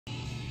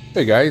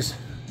Hey guys,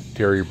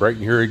 Terry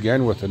Brighton here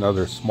again with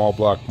another small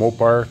block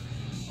Mopar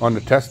on the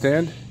test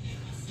stand.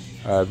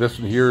 This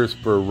one here is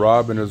for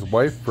Rob and his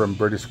wife from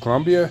British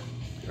Columbia.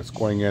 It's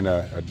going in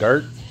a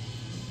Dart.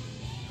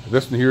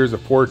 This one here is a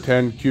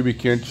 410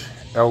 cubic inch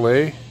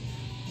LA.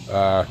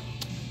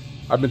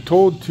 I've been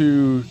told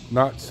to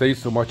not say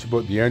so much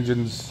about the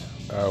engines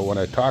when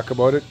I talk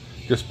about it.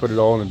 Just put it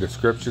all in the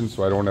description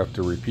so I don't have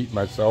to repeat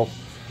myself.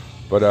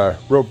 But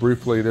real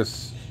briefly,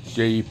 this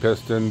JE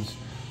pistons,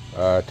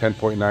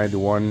 10.9 to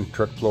 1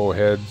 truck flow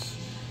heads,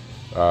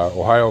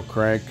 Ohio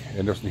crank,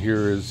 and this one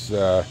here is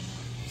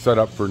set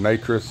up for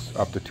nitrous,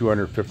 up to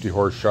 250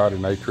 horse shot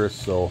of nitrous.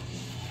 So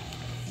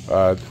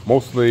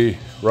mostly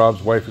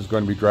Rob's wife is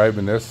going to be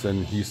driving this,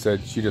 and he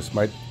said she just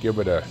might give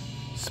it a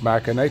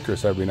smack of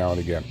nitrous every now and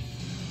again.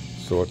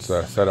 So it's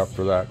set up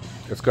for that.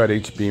 It's got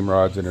H-beam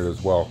rods in it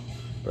as well,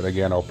 but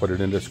again, I'll put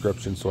it in the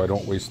description so I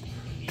don't waste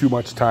too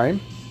much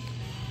time.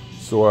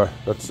 So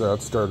let's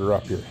start her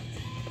up here.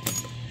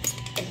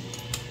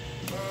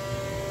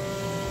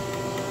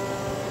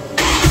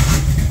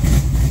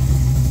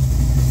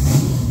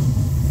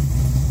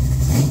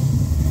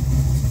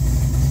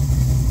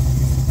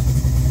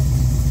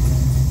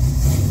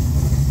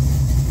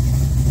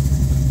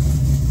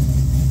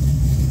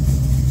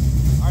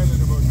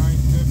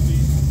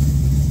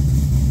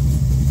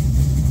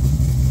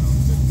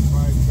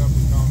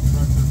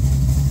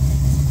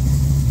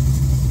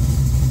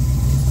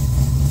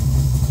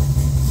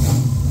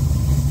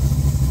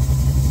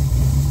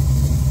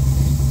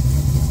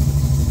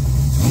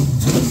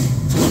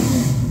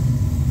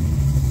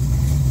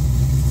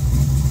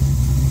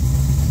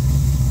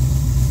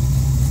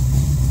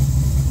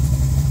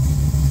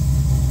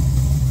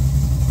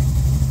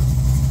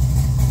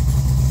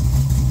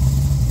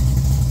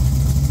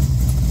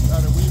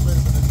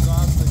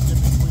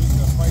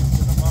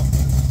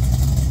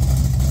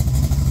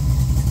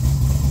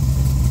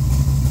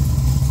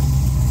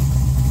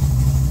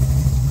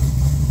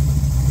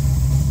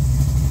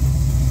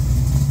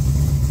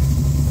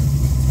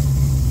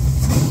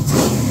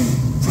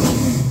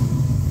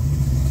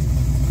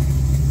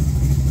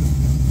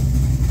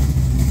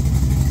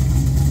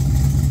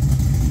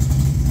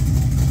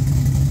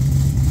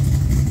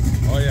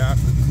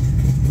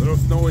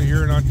 Snowy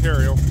here in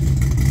Ontario.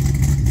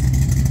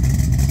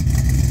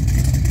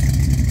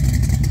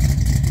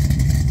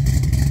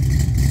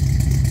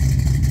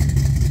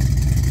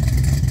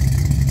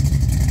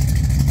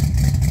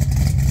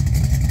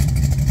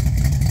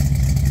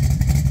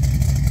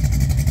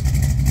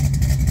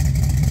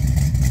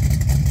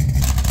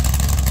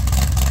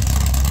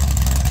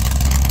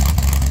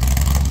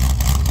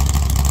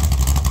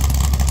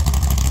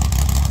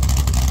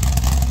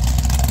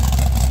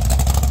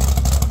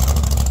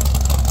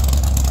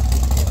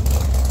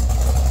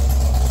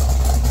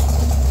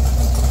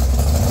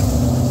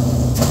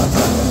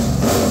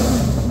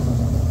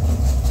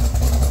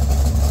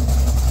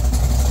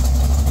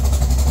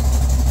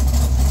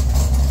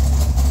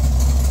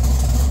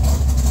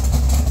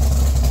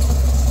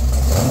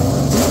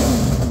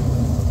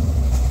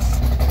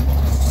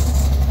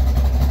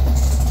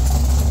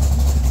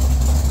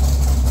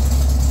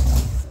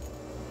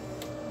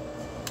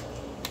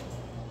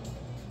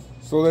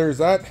 So there's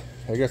that.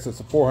 I guess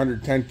it's a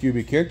 410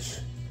 cubic inch.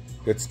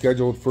 It's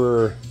scheduled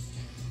for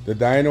the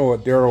dyno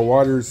at Darrell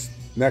Waters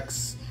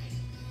next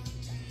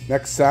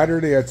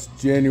Saturday. That's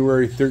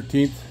January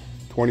 13th,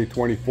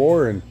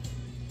 2024, and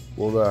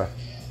we'll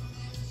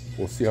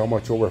see how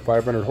much over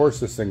 500 horse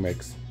this thing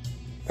makes.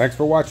 Thanks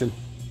for watching.